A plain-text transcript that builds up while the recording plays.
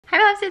Hi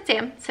loves, it's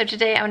Sam. So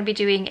today I'm going to be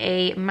doing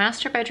a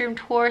master bedroom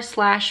tour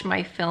slash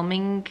my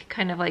filming,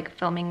 kind of like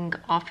filming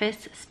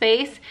office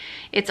space.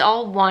 It's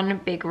all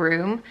one big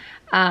room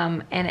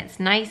and it's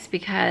nice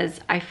because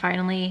I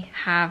finally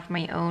have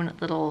my own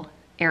little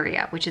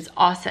area, which is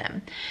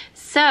awesome.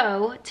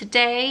 So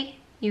today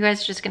you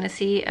guys are just going to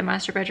see a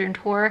master bedroom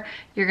tour.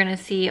 You're going to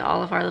see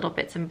all of our little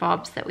bits and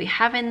bobs that we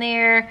have in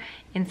there,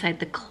 inside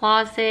the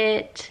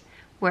closet,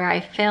 where I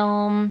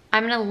film.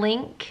 I'm going to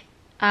link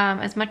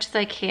as much as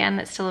I can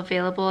that's still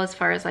available as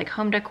far as like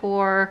home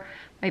decor,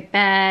 my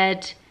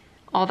bed,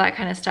 all that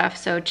kind of stuff.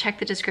 So check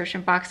the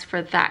description box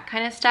for that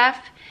kind of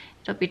stuff.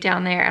 It'll be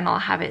down there and I'll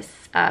have it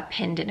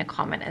pinned in a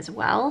comment as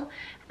well.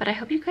 But I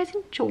hope you guys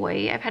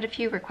enjoy. I've had a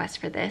few requests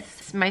for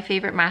this. It's my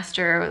favorite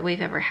master we've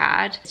ever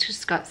had. It's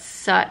just got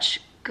such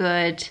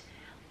good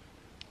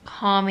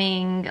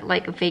calming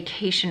like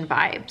vacation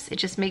vibes. It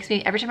just makes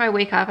me, every time I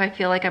wake up I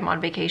feel like I'm on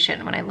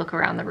vacation. When I look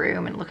around the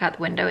room and look out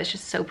the window, it's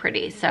just so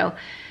pretty. So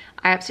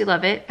I absolutely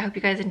love it. I hope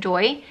you guys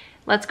enjoy.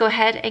 Let's go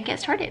ahead and get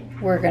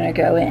started. We're gonna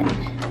go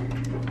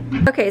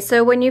in. Okay,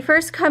 so when you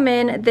first come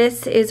in,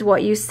 this is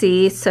what you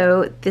see.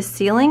 So the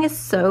ceiling is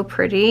so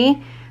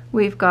pretty.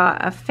 We've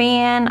got a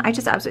fan. I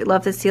just absolutely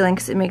love the ceiling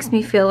because it makes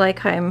me feel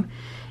like I'm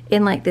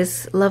in like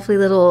this lovely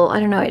little,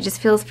 I don't know, it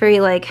just feels very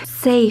like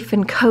safe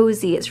and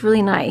cozy. It's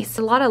really nice.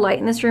 A lot of light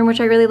in this room,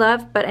 which I really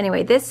love. But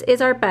anyway, this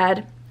is our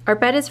bed. Our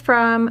bed is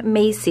from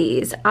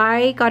Macy's.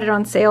 I got it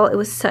on sale. It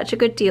was such a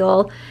good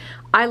deal.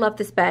 I love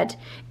this bed.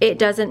 It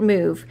doesn't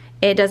move.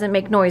 It doesn't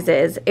make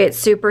noises. It's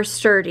super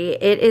sturdy.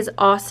 It is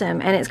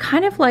awesome. And it's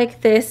kind of like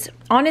this.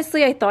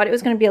 Honestly, I thought it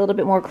was going to be a little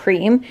bit more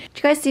cream. Do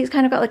you guys see it's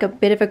kind of got like a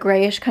bit of a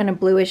grayish kind of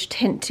bluish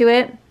tint to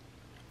it?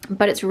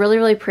 But it's really,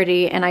 really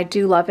pretty and I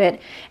do love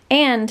it.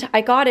 And I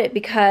got it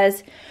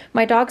because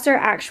my dogs are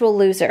actual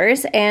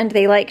losers and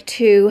they like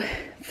to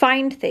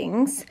find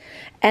things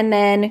and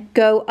then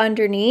go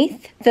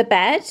underneath the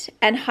bed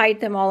and hide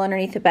them all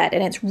underneath the bed,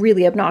 and it's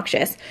really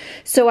obnoxious.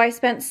 So I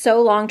spent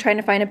so long trying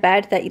to find a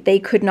bed that they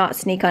could not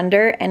sneak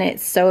under, and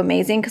it's so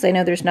amazing because I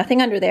know there's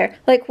nothing under there.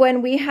 Like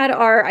when we had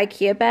our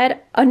IKEA bed,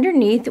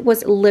 underneath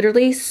was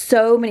literally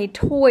so many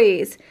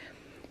toys,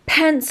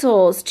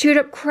 pencils, chewed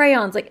up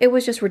crayons, like it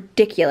was just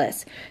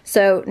ridiculous.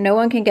 So no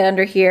one can get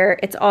under here.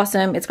 It's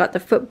awesome. It's got the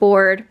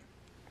footboard.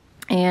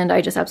 And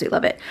I just absolutely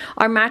love it.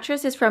 Our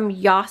mattress is from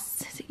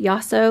Yasa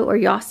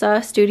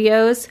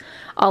Studios.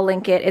 I'll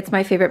link it. It's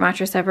my favorite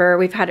mattress ever.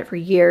 We've had it for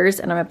years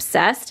and I'm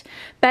obsessed.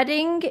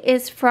 Bedding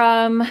is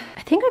from,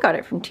 I think I got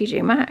it from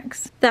TJ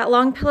Maxx. That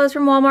long pillow is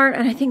from Walmart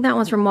and I think that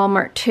one's from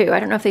Walmart too.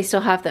 I don't know if they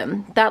still have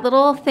them. That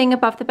little thing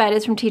above the bed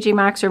is from TJ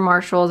Maxx or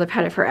Marshalls. I've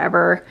had it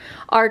forever.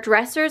 Our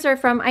dressers are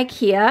from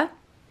IKEA.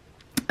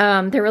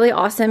 They're really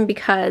awesome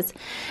because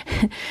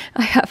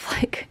I have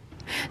like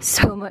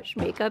so much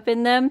makeup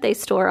in them. They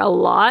store a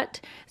lot.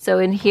 So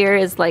in here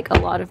is like a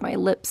lot of my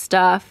lip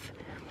stuff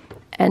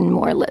and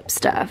more lip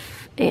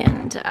stuff.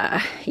 And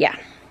yeah,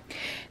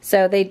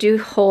 so they do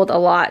hold a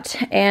lot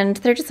and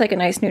they're just like a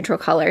nice neutral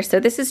color.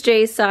 So this is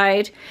Jay's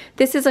side.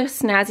 This is a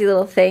snazzy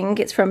little thing.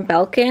 It's from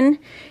Belkin.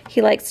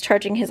 He likes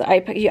charging his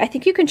iPad. I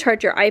think you can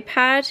charge your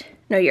iPad,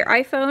 no, your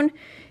iPhone,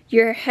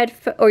 your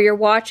headphone or your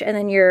watch, and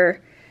then your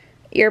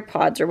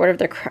earpods or whatever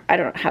they're, I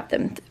don't have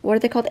them. What are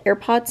they called?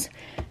 AirPods?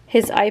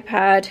 His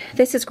iPad.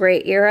 This is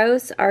great.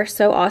 Eros are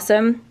so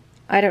awesome.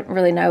 I don't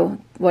really know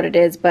what it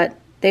is, but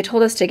they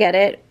told us to get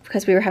it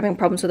because we were having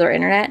problems with our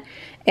internet,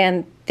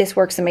 and this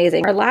works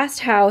amazing. Our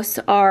last house,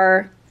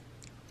 our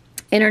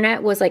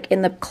internet was like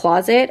in the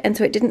closet, and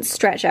so it didn't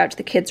stretch out to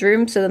the kids'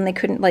 room, so then they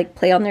couldn't like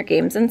play on their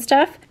games and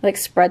stuff. Like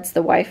spreads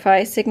the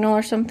Wi-Fi signal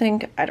or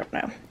something. I don't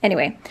know.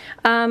 Anyway,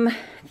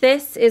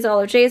 this is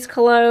all of Jay's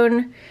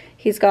cologne.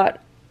 He's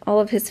got all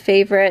of his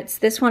favorites.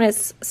 This one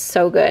is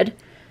so good.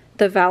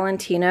 The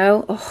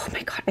Valentino. Oh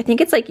my god, I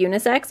think it's like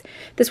unisex.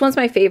 This one's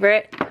my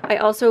favorite. I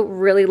also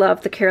really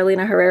love the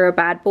Carolina Herrera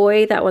Bad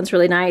Boy. That one's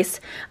really nice.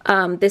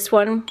 This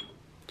one,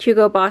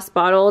 Hugo Boss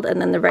bottled, and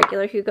then the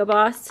regular Hugo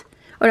Boss.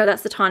 Oh no,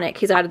 that's the tonic.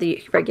 He's out of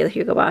the regular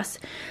Hugo Boss.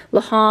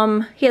 La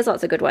Homme, he has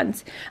lots of good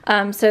ones.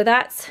 So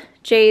that's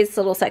Jay's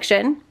little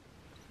section.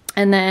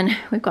 And then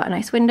we've got a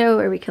nice window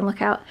where we can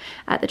look out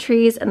at the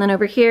trees. And then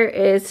over here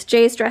is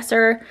Jay's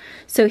dresser.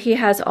 So he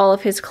has all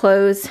of his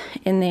clothes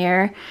in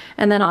there.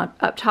 And then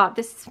up top,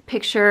 this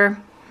picture,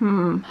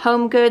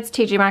 Home Goods,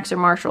 TJ Maxx or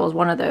Marshalls,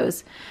 one of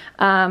those.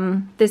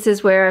 This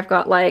is where I've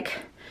got like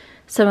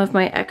some of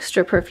my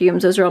extra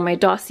perfumes. Those are all my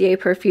Dossier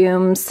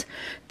perfumes.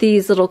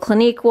 These little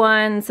Clinique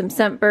ones, some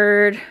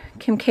Scentbird,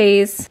 Kim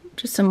K's,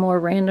 just some more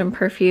random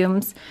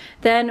perfumes.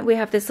 Then we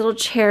have this little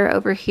chair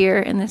over here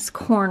in this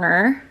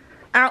corner.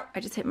 Ow, I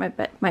just hit my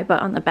butt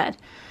on the bed.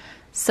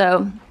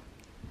 So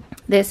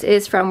this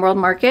is from World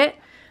Market.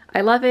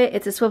 I love it.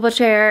 It's a swivel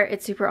chair.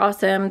 It's super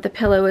awesome. The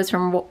pillow is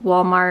from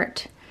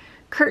Walmart.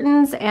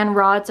 Curtains and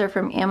rods are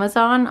from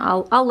Amazon.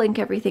 I'll link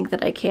everything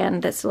that I can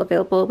that's still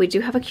available. We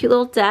do have a cute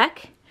little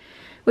deck,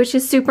 which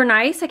is super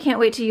nice. I can't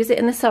wait to use it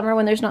in the summer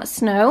when there's not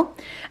snow.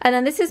 And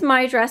then this is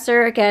my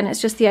dresser. Again,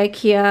 it's just the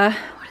IKEA,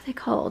 what are they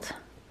called?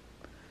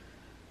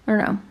 I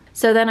don't know.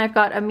 So then I've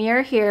got a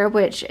mirror here,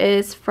 which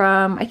is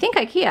from, I think,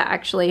 IKEA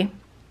actually.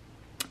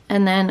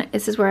 And then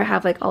this is where I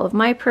have like all of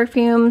my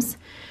perfumes.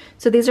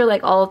 So these are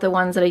like all of the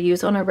ones that I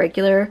use on a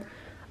regular,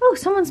 oh,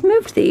 someone's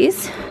moved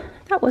these.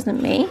 That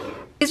wasn't me.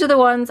 These are the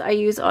ones I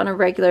use on a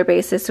regular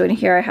basis. So in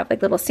here I have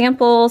like little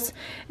samples,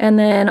 and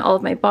then all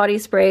of my body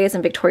sprays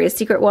and Victoria's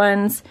Secret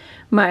ones,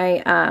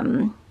 my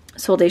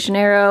Sol de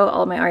Janeiro,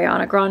 all of my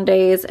Ariana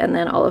Grandes, and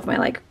then all of my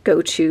like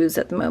go-tos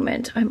at the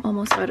moment. I'm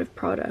almost out of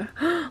Prada.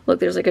 Look,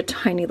 there's like a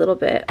tiny little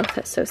bit. Oh,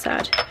 that's so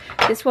sad.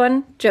 This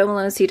one, Jo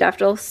Malone Sea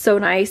Daffodil, so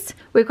nice.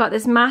 We've got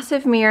this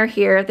massive mirror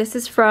here. This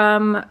is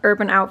from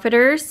Urban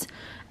Outfitters.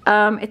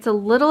 It's a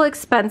little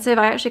expensive.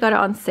 I actually got it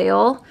on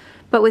sale,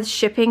 but with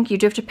shipping, you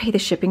do have to pay the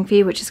shipping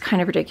fee, which is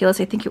kind of ridiculous.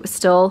 I think it was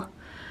still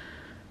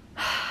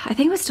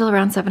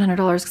around $700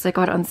 because I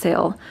got it on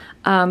sale.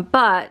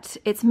 But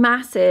it's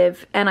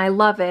massive and I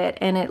love it,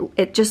 and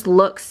it just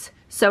looks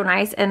so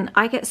nice, and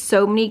I get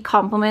so many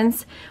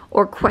compliments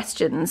or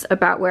questions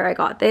about where I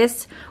got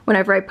this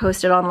whenever I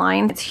post it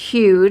online. It's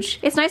huge.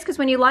 It's nice because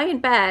when you lie in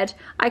bed,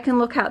 I can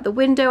look out the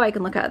window, I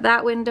can look out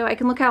that window, I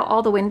can look out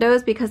all the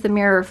windows because the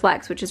mirror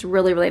reflects, which is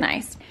really, really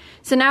nice.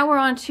 So now we're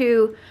on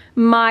to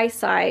my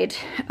side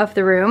of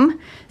the room.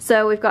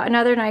 So we've got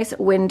another nice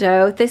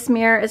window. This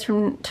mirror is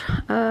from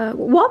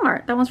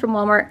Walmart. That one's from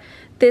Walmart.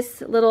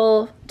 This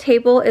little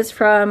table is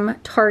from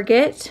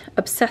Target.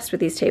 Obsessed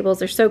with these tables,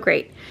 they're so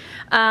great.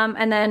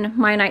 And then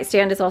my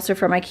nightstand is also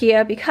from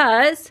IKEA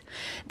because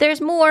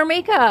there's more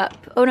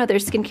makeup. Oh no,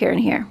 there's skincare in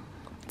here.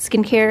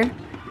 Skincare,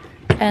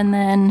 and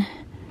then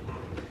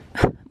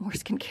more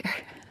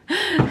skincare.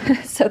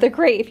 So they're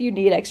great if you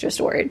need extra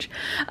storage.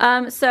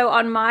 So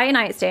on my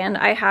nightstand,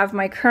 I have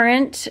my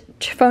current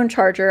phone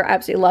charger. I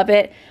absolutely love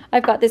it.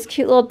 I've got this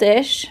cute little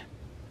dish.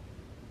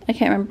 I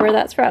can't remember where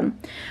that's from.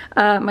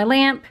 My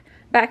lamp.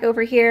 Back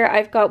over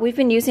here, we've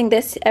been using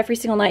this every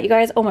single night, you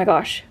guys. Oh my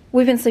gosh,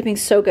 we've been sleeping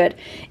so good.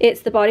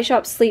 It's the Body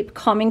Shop Sleep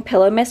Calming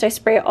Pillow Mist. I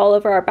spray it all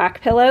over our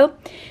back pillow.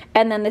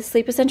 And then this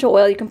Sleep Essential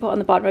Oil you can put on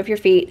the bottom of your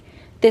feet.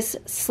 This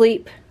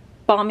Sleep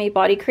Balmy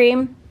Body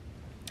Cream,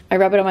 I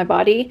rub it on my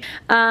body.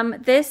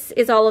 This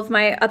is all of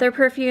my other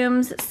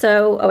perfumes.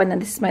 So, oh, and then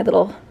this is my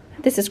little,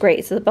 this is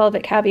great. So the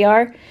Velvet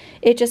Caviar.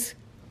 It just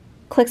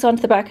clicks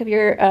onto the back of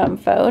your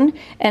phone,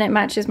 and it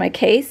matches my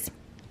case.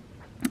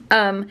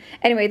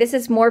 Anyway, this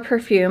is more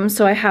perfume.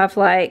 So I have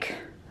like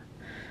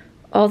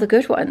all the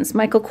good ones.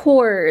 Michael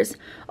Kors,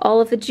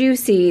 all of the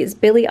Juicies,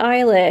 Billie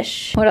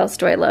Eilish. What else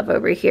do I love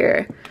over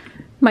here?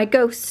 My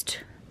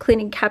Ghost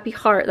Cleaning Happy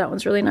Heart. That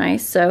one's really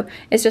nice. So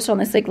it's just on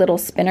this like little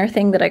spinner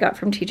thing that I got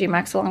from TJ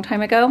Maxx a long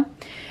time ago.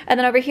 And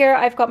then over here,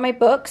 I've got my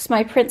books,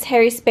 my Prince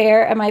Harry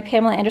Spare and my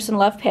Pamela Anderson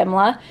Love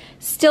Pamela.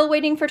 Still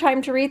waiting for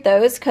time to read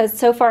those because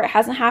so far it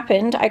hasn't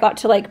happened. I got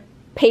to like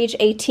page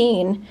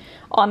 18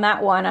 on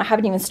that one. I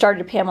haven't even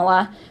started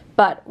Pamela,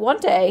 but one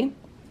day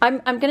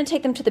I'm gonna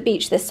take them to the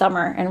beach this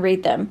summer and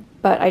read them,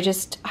 but I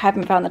just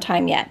haven't found the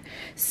time yet.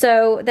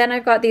 So then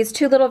I've got these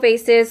two little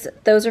vases.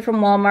 Those are from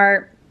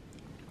Walmart,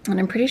 and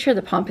I'm pretty sure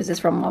the Pampas is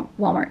from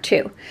Walmart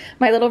too.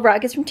 My little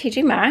rug is from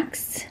TJ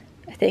Maxx,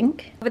 I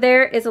think. Over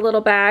there is a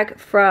little bag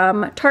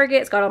from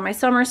Target. It's got all my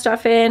summer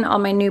stuff in, all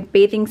my new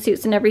bathing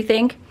suits and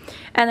everything.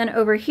 And then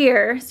over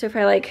here, so if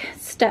I like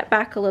step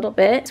back a little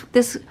bit,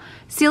 this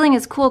ceiling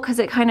is cool because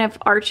it kind of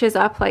arches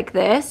up like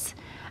this.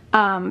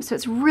 So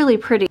it's really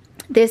pretty.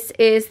 This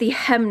is the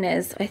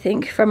Hemnes, I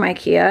think, from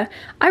IKEA.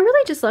 I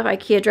really just love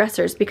IKEA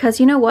dressers because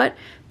you know what?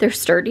 They're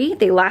sturdy,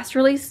 they last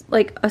really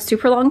like a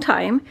super long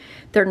time.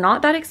 They're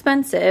not that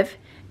expensive,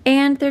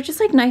 and they're just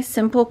like nice,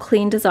 simple,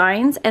 clean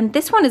designs. And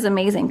this one is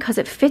amazing because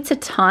it fits a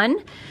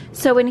ton.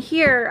 So in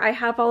here, I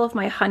have all of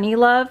my Honey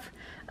Love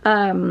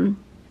and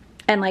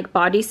like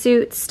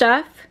bodysuit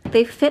stuff.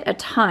 They fit a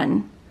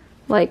ton.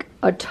 Like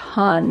a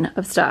ton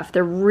of stuff.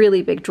 They're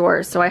really big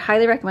drawers, so I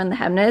highly recommend the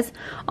Hemnes.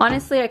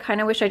 Honestly, I kind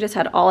of wish I just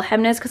had all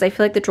Hemnes because I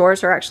feel like the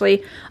drawers are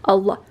actually a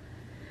lot.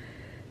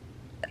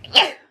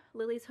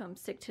 Lily's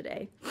homesick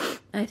today.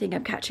 I think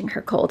I'm catching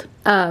her cold.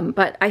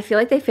 But I feel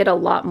like they fit a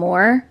lot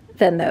more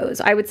than those.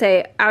 I would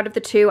say out of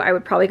the two, I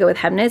would probably go with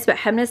Hemnes, but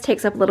Hemnes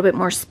takes up a little bit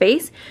more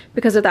space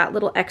because of that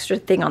little extra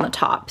thing on the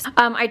tops.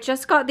 I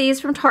just got these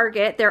from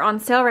Target. They're on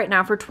sale right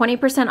now for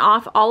 20%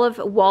 off all of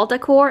wall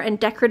decor and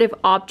decorative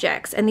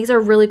objects, and these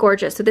are really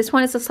gorgeous. So this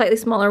one is a slightly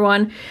smaller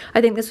one.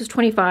 I think this was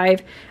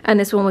 25 and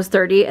this one was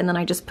 30, and then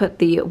I just put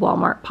the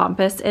Walmart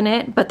Pampas in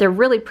it, but they're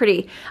really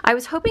pretty. I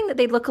was hoping that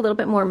they'd look a little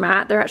bit more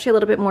matte. They're actually a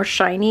little bit more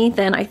shiny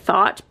than I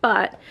thought,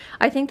 but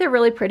I think they're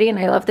really pretty and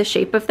I love the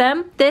shape of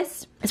them.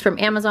 This is from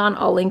Amazon.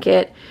 I'll link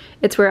it.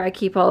 It's where I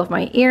keep all of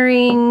my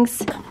earrings.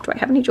 Do I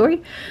have any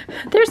jewelry?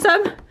 There's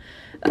some,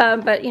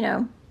 but you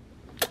know,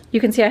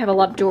 you can see I have a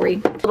lot of jewelry.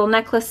 Little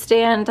necklace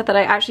stand that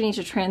I actually need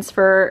to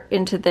transfer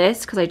into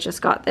this because I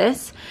just got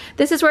this.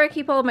 This is where I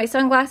keep all of my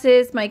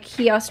sunglasses, my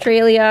Key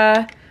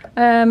Australia,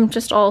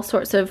 just all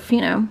sorts of,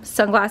 you know,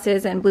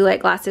 sunglasses and blue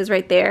light glasses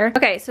right there.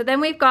 Okay, so then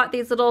we've got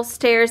these little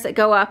stairs that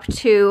go up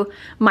to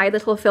my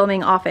little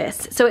filming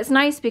office. So it's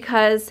nice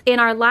because in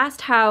our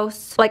last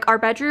house, like our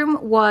bedroom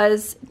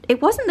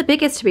it wasn't the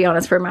biggest, to be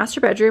honest, for a master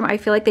bedroom. I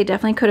feel like they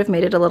definitely could have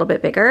made it a little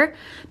bit bigger.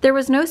 There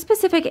was no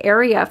specific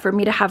area for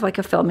me to have like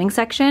a filming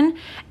section,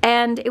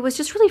 and it was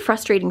just really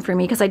frustrating for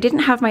me because I didn't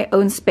have my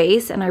own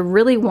space and I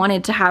really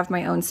wanted to have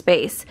my own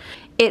space.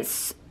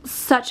 It's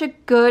such a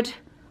good,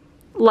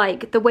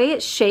 like the way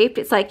it's shaped,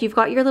 it's like you've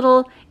got your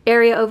little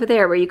area over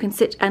there where you can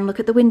sit and look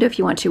at the window if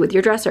you want to with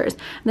your dressers.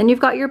 And then you've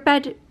got your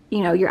bed,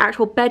 you know, your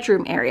actual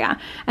bedroom area.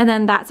 And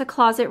then that's a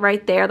closet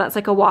right there. That's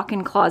like a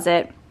walk-in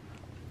closet.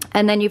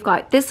 And then you've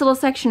got this little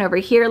section over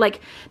here. Like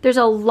there's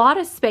a lot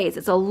of space.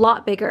 It's a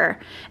lot bigger.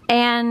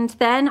 And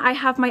then I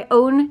have my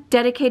own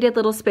dedicated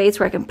little space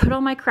where I can put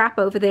all my crap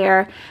over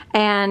there.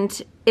 And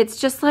it's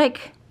just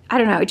like, I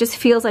don't know, it just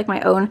feels like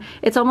my own.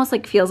 It's almost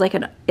like feels like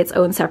its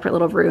own separate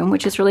little room,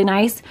 which is really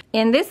nice.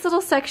 In this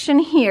little section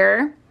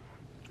here,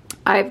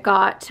 I've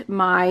got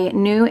my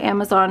new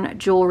Amazon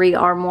jewelry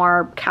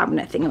armoire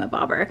cabinet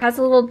thingamabobber. It has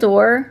a little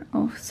door.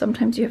 Oh,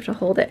 sometimes you have to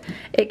hold it.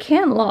 It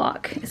can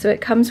lock, so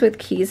it comes with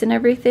keys and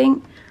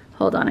everything.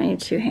 Hold on, I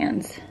need 2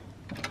 hands.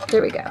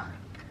 There we go.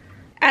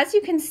 As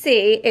you can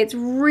see, it's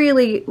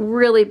really,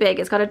 really big.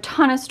 It's got a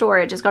ton of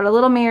storage. It's got a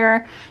little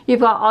mirror.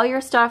 You've got all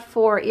your stuff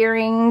for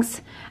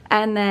earrings,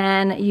 and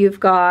then you've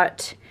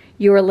got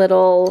your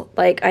little,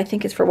 like, I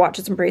think it's for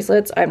watches and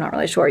bracelets. I'm not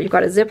really sure. You've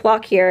got a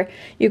Ziploc here.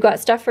 You've got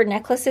stuff for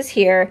necklaces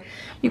here.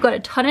 You've got a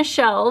ton of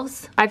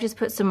shelves. I've just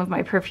put some of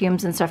my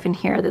perfumes and stuff in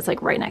here that's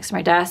like right next to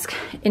my desk.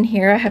 In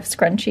here I have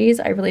scrunchies.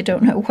 I really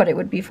don't know what it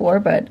would be for,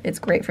 but it's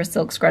great for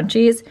silk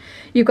scrunchies.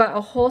 You've got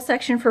a whole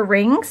section for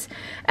rings.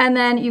 And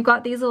then you've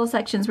got these little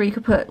sections where you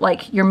could put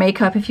like your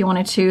makeup if you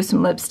wanted to,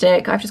 some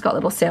lipstick. I've just got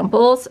little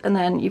samples. And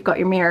then you've got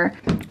your mirror.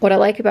 What I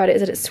like about it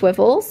is that it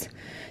swivels.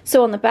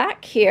 So on the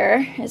back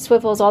here, it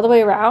swivels all the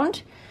way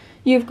around.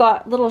 You've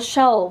got little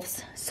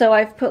shelves. So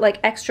I've put like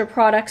extra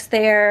products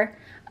there.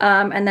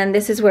 And then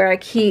this is where I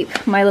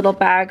keep my little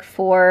bag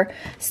for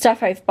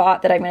stuff I've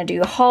bought that I'm gonna do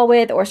a haul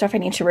with or stuff I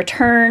need to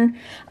return.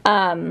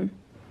 And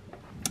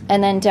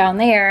then down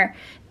there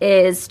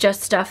is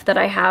just stuff that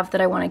I have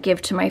that I wanna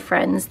give to my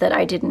friends that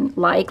I didn't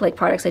like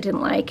products I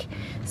didn't like.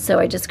 So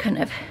I just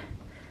kind of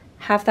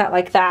have that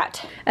like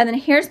that. And then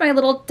here's my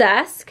little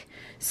desk.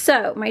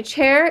 So my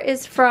chair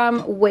is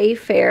from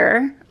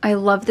Wayfair. I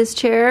love this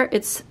chair.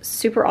 It's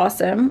super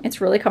awesome. It's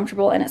really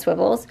comfortable and it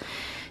swivels.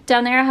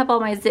 Down there I have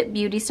all my Zip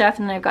Beauty stuff,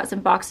 and then I've got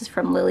some boxes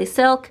from Lily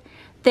Silk.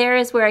 There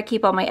is where I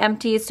keep all my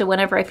empties, so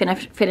whenever I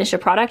finish a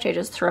product, I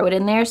just throw it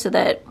in there so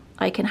that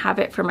I can have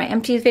it for my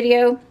empties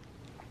video.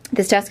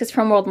 This desk is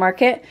from World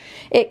Market.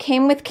 It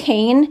came with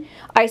cane.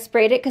 I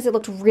sprayed it because it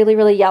looked really,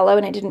 really yellow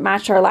and it didn't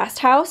match our last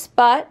house,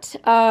 but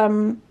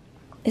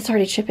it's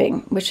already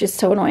shipping, which is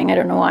so annoying. I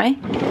don't know why.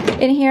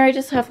 In here, I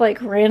just have like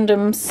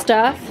random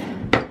stuff.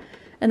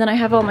 And then I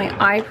have all my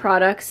eye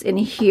products in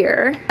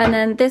here. And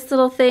then this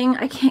little thing,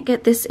 I can't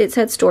get this, it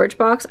said storage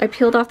box. I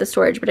peeled off the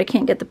storage, but I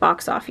can't get the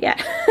box off yet.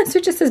 So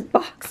it just says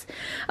box.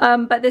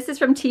 But this is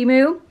from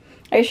Temu.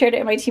 I shared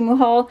it in my Temu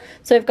haul.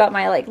 So I've got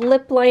my like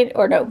lip light,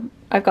 or no,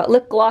 I've got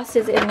lip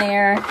glosses in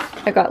there.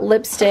 I've got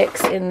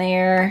lipsticks in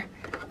there.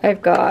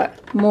 I've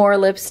got more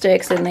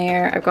lipsticks in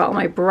there. I've got all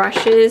my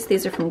brushes.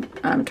 These are from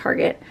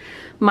Target.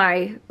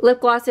 My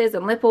lip glosses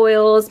and lip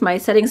oils, my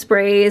setting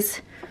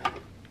sprays,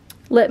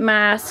 lip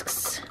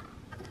masks,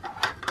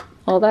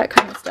 all that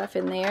kind of stuff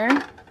in there.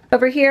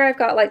 Over here I've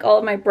got like all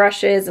of my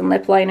brushes and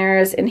lip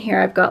liners. In here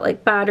I've got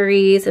like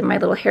batteries and my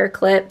little hair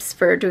clips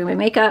for doing my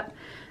makeup.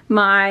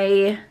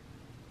 My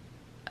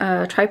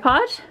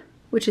tripod,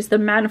 which is the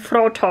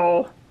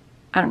Manfrotto.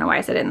 I don't know why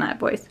I said it in that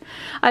voice.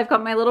 I've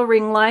got my little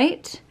ring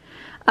light.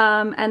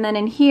 And then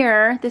in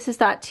here, this is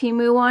that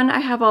Temu one. I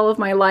have all of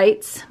my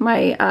lights,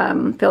 my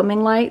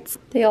filming lights.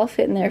 They all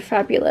fit in there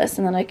fabulous,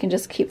 and then I can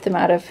just keep them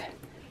out of,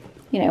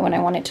 you know, when I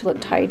want it to look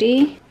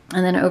tidy.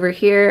 And then over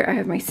here, I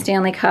have my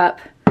Stanley Cup,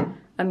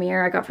 a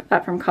mirror. I got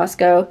that from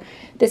Costco.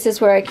 This is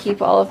where I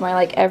keep all of my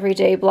like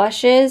everyday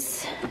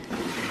blushes,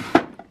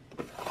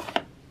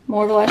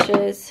 more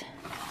blushes,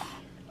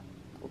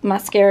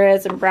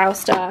 mascaras and brow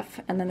stuff.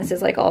 And then this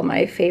is like all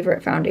my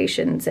favorite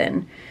foundations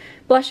and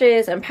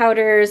blushes and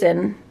powders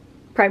and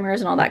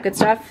primers and all that good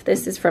stuff.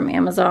 This is from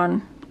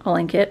Amazon. I'll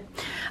link it.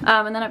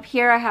 And then up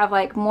here I have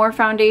like more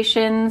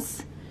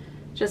foundations,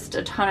 just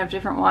a ton of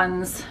different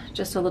ones.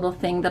 Just a little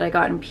thing that I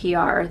got in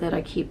PR that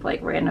I keep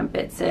like random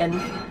bits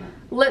in.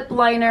 Lip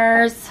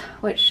liners,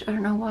 which I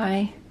don't know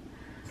why.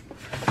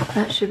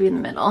 That should be in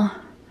the middle.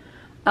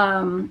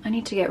 I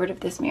need to get rid of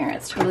this mirror.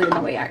 It's totally in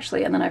the way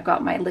actually. And then I've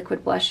got my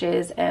liquid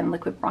blushes and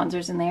liquid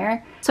bronzers in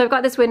there. So I've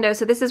got this window.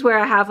 So this is where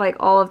I have like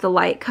all of the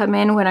light come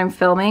in when I'm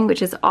filming,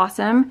 which is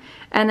awesome.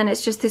 And then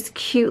it's just this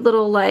cute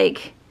little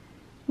like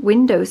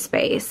window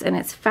space, and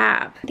it's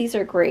fab. These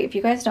are great. If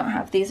you guys don't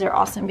have these, are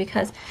awesome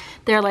because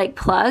they're like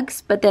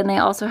plugs, but then they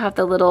also have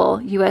the little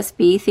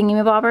USB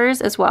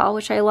thingy-mabobbers as well,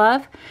 which I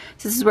love.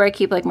 So this is where I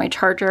keep like my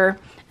charger.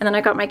 And then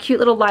I got my cute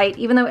little light,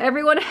 even though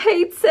everyone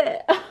hates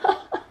it.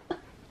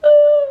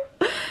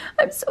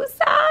 I'm so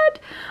sad.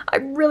 I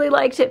really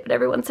liked it, but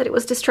everyone said it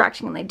was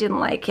distracting and they didn't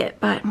like it,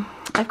 but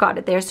I've got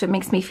it there, so it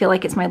makes me feel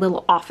like it's my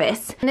little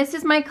office. And this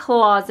is my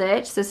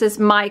closet. So this is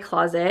my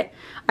closet.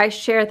 I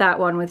share that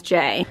one with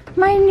Jay.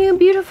 My new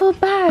beautiful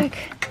bag.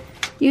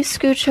 You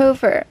scooch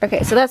over.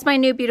 Okay, so that's my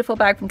new beautiful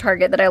bag from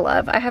Target that I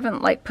love. I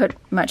haven't like put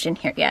much in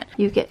here yet.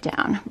 You get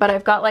down. But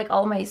I've got like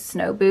all my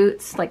snow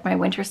boots, like my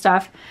winter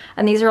stuff.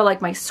 And these are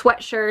like my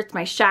sweatshirts,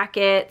 my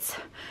shackets,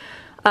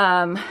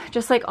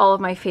 just like all of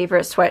my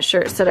favorite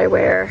sweatshirts that I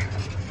wear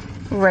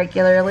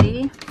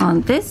regularly.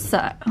 On this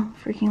side, oh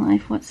freaking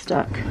life, what's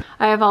stuck?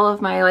 I have all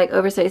of my like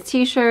oversized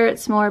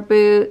t-shirts, more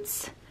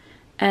boots,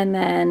 and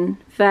then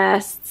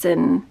vests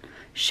and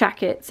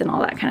shackets and all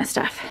that kind of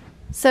stuff.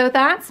 So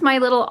that's my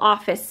little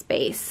office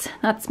space.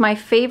 That's my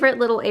favorite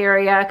little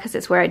area because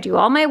it's where I do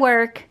all my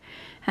work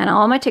and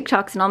all my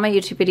TikToks and all my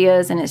YouTube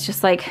videos, and it's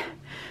just like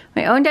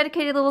my own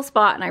dedicated little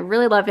spot, and I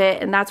really love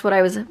it. And that's what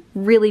I was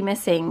really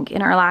missing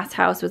in our last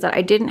house, was that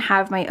I didn't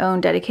have my own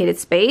dedicated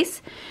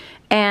space,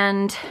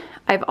 and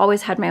I've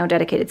always had my own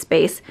dedicated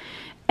space.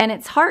 And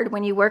it's hard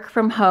when you work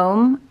from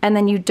home and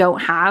then you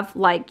don't have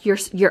like your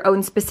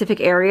own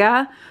specific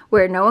area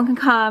where no one can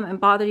come and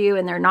bother you,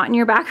 and they're not in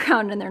your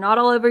background and they're not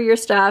all over your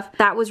stuff.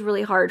 That was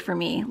really hard for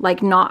me,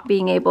 like not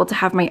being able to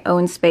have my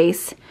own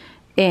space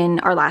in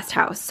our last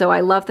house. So I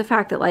love the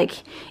fact that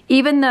like,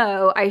 even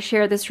though I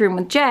share this room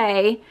with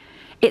Jay,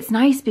 it's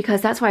nice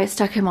because that's why I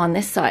stuck him on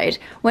this side.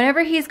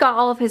 Whenever he's got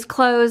all of his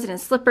clothes and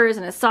his slippers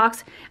and his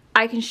socks,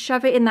 I can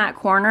shove it in that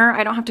corner.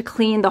 I don't have to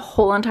clean the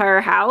whole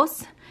entire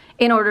house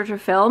in order to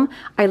film.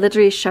 I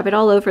literally shove it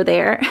all over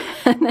there,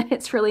 and then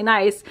it's really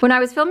nice. When I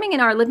was filming in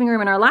our living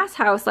room in our last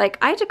house, like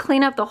I had to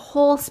clean up the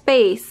whole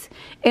space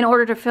in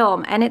order to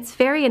film, and it's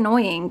very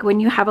annoying when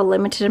you have a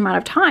limited amount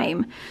of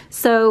time.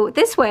 So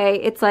this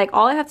way, it's like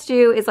all I have to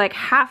do is like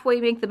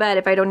halfway make the bed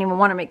if I don't even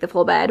want to make the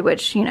full bed,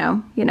 which you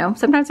know,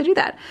 sometimes I do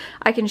that.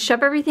 I can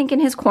shove everything in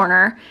his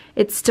corner.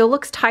 It still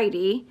looks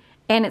tidy,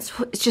 and it's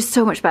just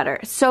so much better,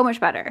 so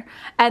much better.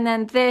 And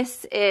then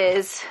this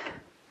is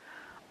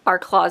our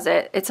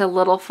closet. It's a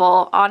little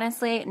full.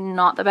 Honestly,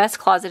 not the best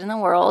closet in the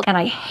world. And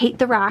I hate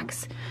the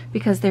racks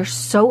because they're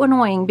so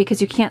annoying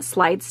because you can't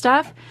slide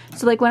stuff.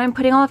 So like when I'm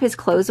putting all of his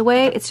clothes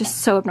away, it's just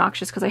so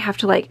obnoxious because I have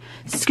to like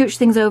scooch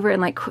things over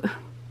and like,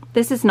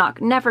 this is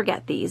not, never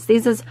get these.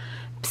 These is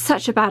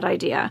such a bad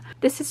idea.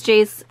 This is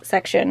Jay's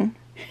section.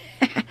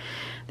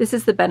 This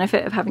is the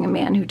benefit of having a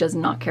man who does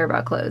not care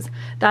about clothes.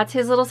 That's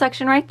his little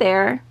section right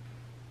there,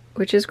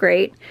 which is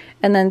great.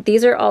 And then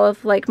these are all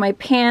of like my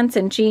pants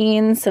and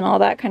jeans and all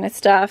that kind of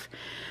stuff.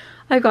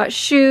 I've got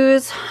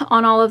shoes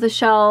on all of the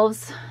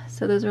shelves.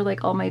 So those are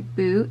like all my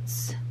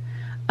boots.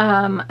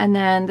 And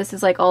then this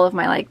is like all of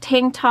my like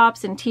tank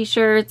tops and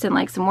t-shirts and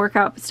like some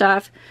workout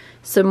stuff,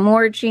 some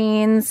more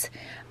jeans.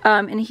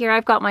 And here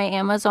I've got my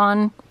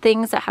Amazon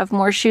things that have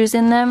more shoes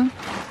in them.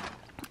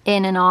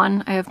 In and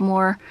on. I have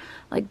more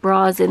like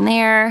bras in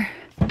there.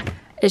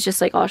 It's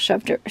just like all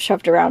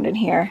shoved around in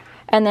here.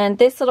 And then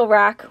this little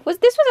rack was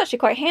actually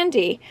quite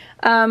handy.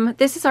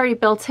 This is already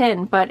built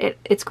in, but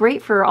it's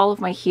great for all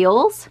of my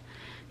heels.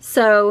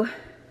 So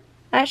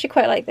I actually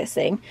quite like this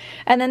thing.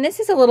 And then this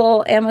is a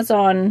little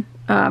Amazon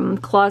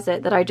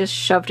closet that I just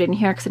shoved in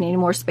here because I needed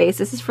more space.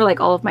 This is for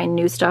like all of my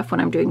new stuff when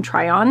I'm doing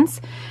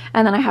try-ons.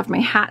 And then I have my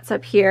hats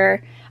up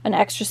here, an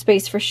extra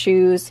space for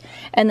shoes,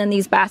 and then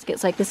these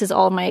baskets, like this is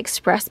all my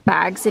express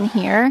bags in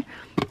here.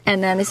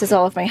 And then this is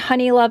all of my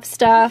Honey Love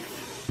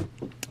stuff,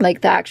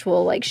 like the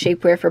actual like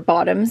shapewear for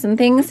bottoms and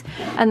things.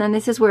 And then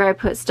this is where I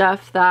put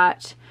stuff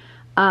that,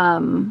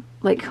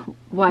 like,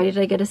 why did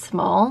I get a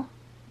small?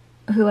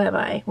 Who am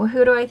I? Well,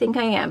 who do I think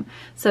I am?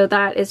 So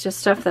that is just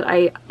stuff that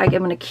I'm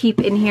gonna keep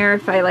in here.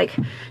 If I like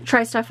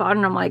try stuff on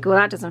and I'm like, well,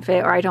 that doesn't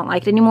fit or I don't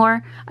like it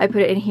anymore, I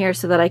put it in here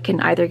so that I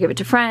can either give it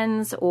to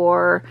friends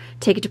or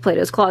take it to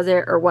Plato's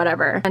Closet or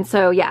whatever. And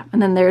so yeah,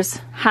 and then there's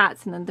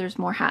hats, and then there's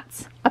more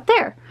hats up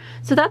there.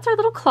 So that's our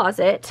little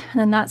closet, and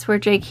then that's where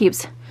Jay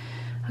keeps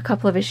a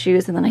couple of his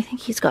shoes, and then I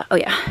think he's got, oh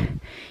yeah,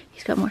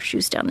 he's got more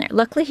shoes down there.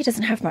 Luckily he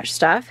doesn't have much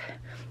stuff.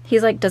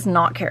 He's like does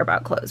not care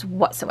about clothes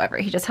whatsoever.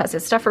 He just has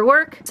his stuff for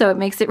work. So it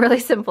makes it really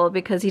simple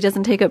because he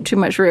doesn't take up too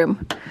much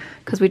room,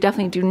 because we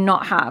definitely do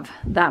not have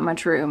that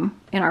much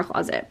room in our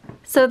closet.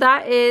 So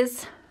that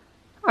is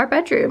our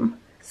bedroom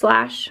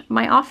 /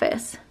 my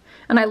office.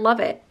 And I love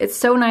it. It's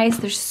so nice.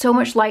 There's so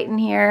much light in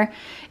here.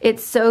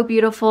 It's so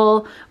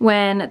beautiful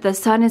when the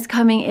sun is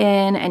coming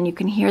in and you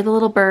can hear the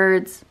little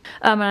birds.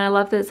 And I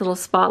love this little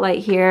spotlight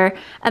here.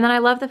 And then I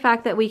love the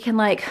fact that we can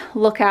like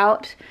look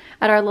out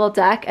at our little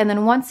deck, and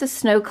then once the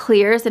snow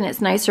clears and it's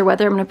nicer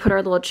weather, I'm gonna put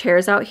our little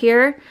chairs out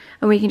here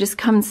and we can just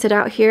come and sit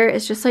out here.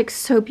 It's just like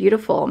so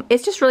beautiful.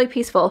 It's just really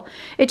peaceful.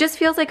 It just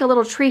feels like a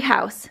little tree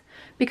house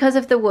because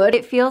of the wood.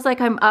 It feels like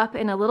I'm up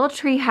in a little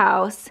tree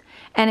house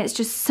and it's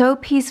just so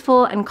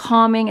peaceful and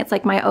calming. It's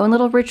like my own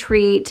little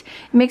retreat.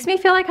 It makes me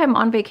feel like I'm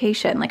on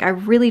vacation. Like I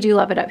really do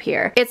love it up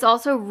here. It's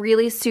also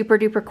really super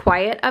duper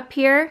quiet up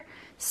here.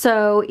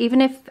 So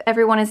even if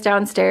everyone is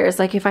downstairs,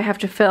 like if I have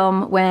to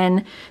film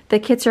when the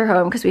kids are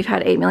home because we've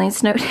had 8 million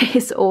snow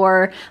days,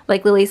 or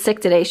like Lily's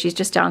sick today, she's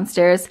just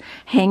downstairs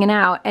hanging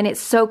out and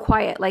it's so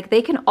quiet. Like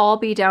they can all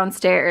be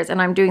downstairs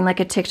and I'm doing like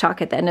a TikTok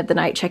at the end of the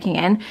night checking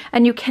in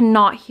and you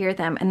cannot hear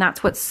them, and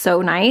that's what's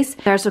so nice.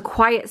 There's a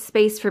quiet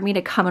space for me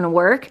to come and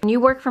work. When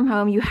you work from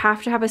home, you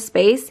have to have a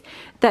space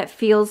that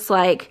feels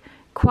like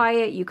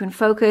quiet, you can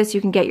focus, you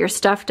can get your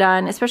stuff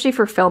done, especially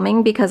for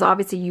filming, because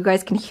obviously you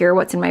guys can hear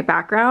what's in my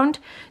background.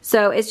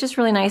 So it's just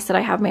really nice that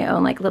I have my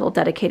own like little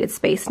dedicated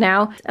space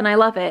now, and I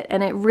love it,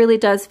 and it really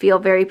does feel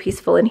very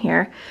peaceful in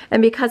here.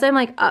 And because I'm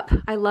like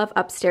I love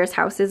upstairs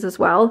houses as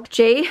well.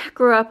 Jay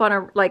grew up on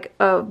a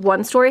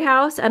 1-story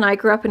house and I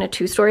grew up in a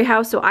 2-story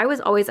house, so I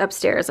was always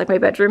upstairs. Like my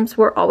bedrooms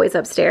were always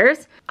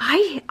upstairs.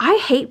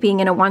 I hate being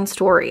in a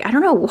 1-story. I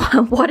don't know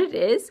what it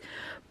is,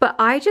 but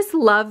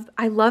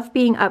I love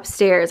being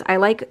upstairs. I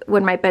like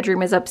when my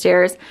bedroom is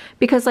upstairs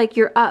because like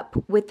you're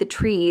up with the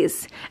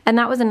trees. And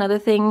that was another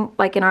thing,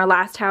 like in our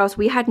last house,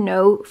 we had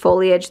no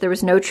foliage. There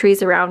was no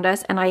trees around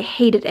us and I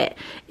hated it.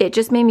 It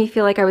just made me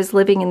feel like I was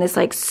living in this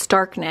like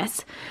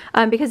starkness.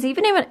 Because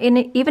even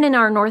in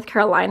our North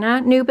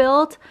Carolina new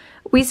build,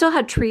 we still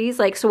had trees.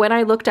 Like, so when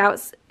I looked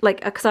out,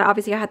 like, cause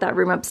obviously I had that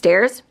room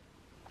upstairs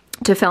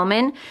to film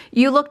in,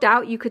 you looked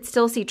out, you could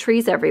still see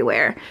trees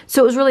everywhere.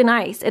 So it was really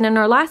nice. And in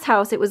our last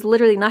house, it was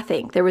literally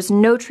nothing. There was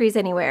no trees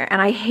anywhere.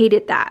 And I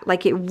hated that.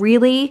 Like it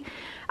really,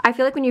 I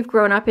feel like when you've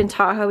grown up in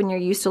Tahoe and you're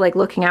used to like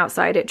looking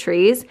outside at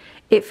trees,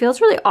 it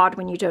feels really odd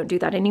when you don't do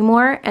that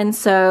anymore. And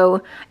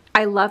so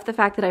I love the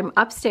fact that I'm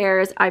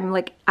upstairs. I'm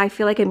like, I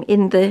feel like I'm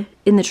in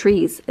the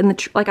trees,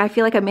 like I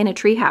feel like I'm in a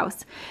tree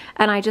house,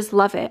 and I just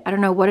love it. I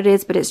don't know what it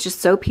is, but it's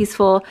just so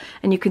peaceful,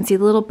 and you can see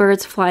the little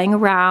birds flying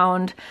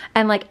around,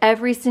 and like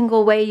every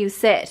single way you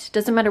sit,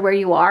 doesn't matter where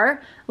you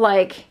are,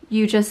 like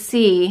you just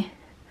see,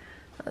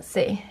 let's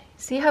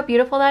see how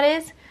beautiful that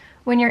is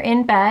when you're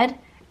in bed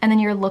and then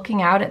you're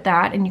looking out at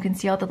that and you can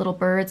see all the little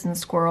birds and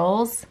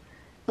squirrels.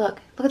 Look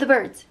at the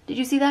birds. Did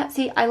you see that?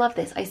 See, I love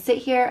this. I sit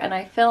here and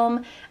I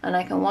film and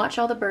I can watch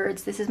all the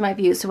birds. This is my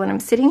view. So when I'm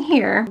sitting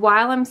here,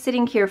 while I'm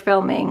sitting here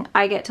filming,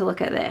 I get to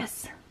look at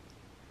this.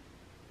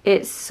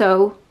 It's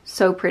so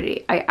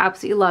pretty. I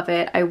absolutely love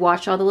it. I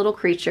watch all the little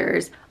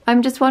creatures.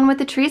 I'm just one with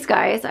the trees,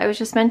 guys. I was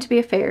just meant to be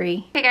a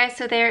fairy. Okay guys,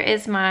 so there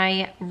is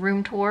my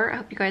room tour. I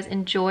hope you guys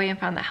enjoy and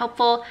found that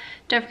helpful.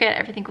 Don't forget,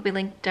 everything will be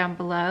linked down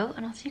below,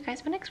 and I'll see you guys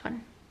in the next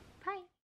one.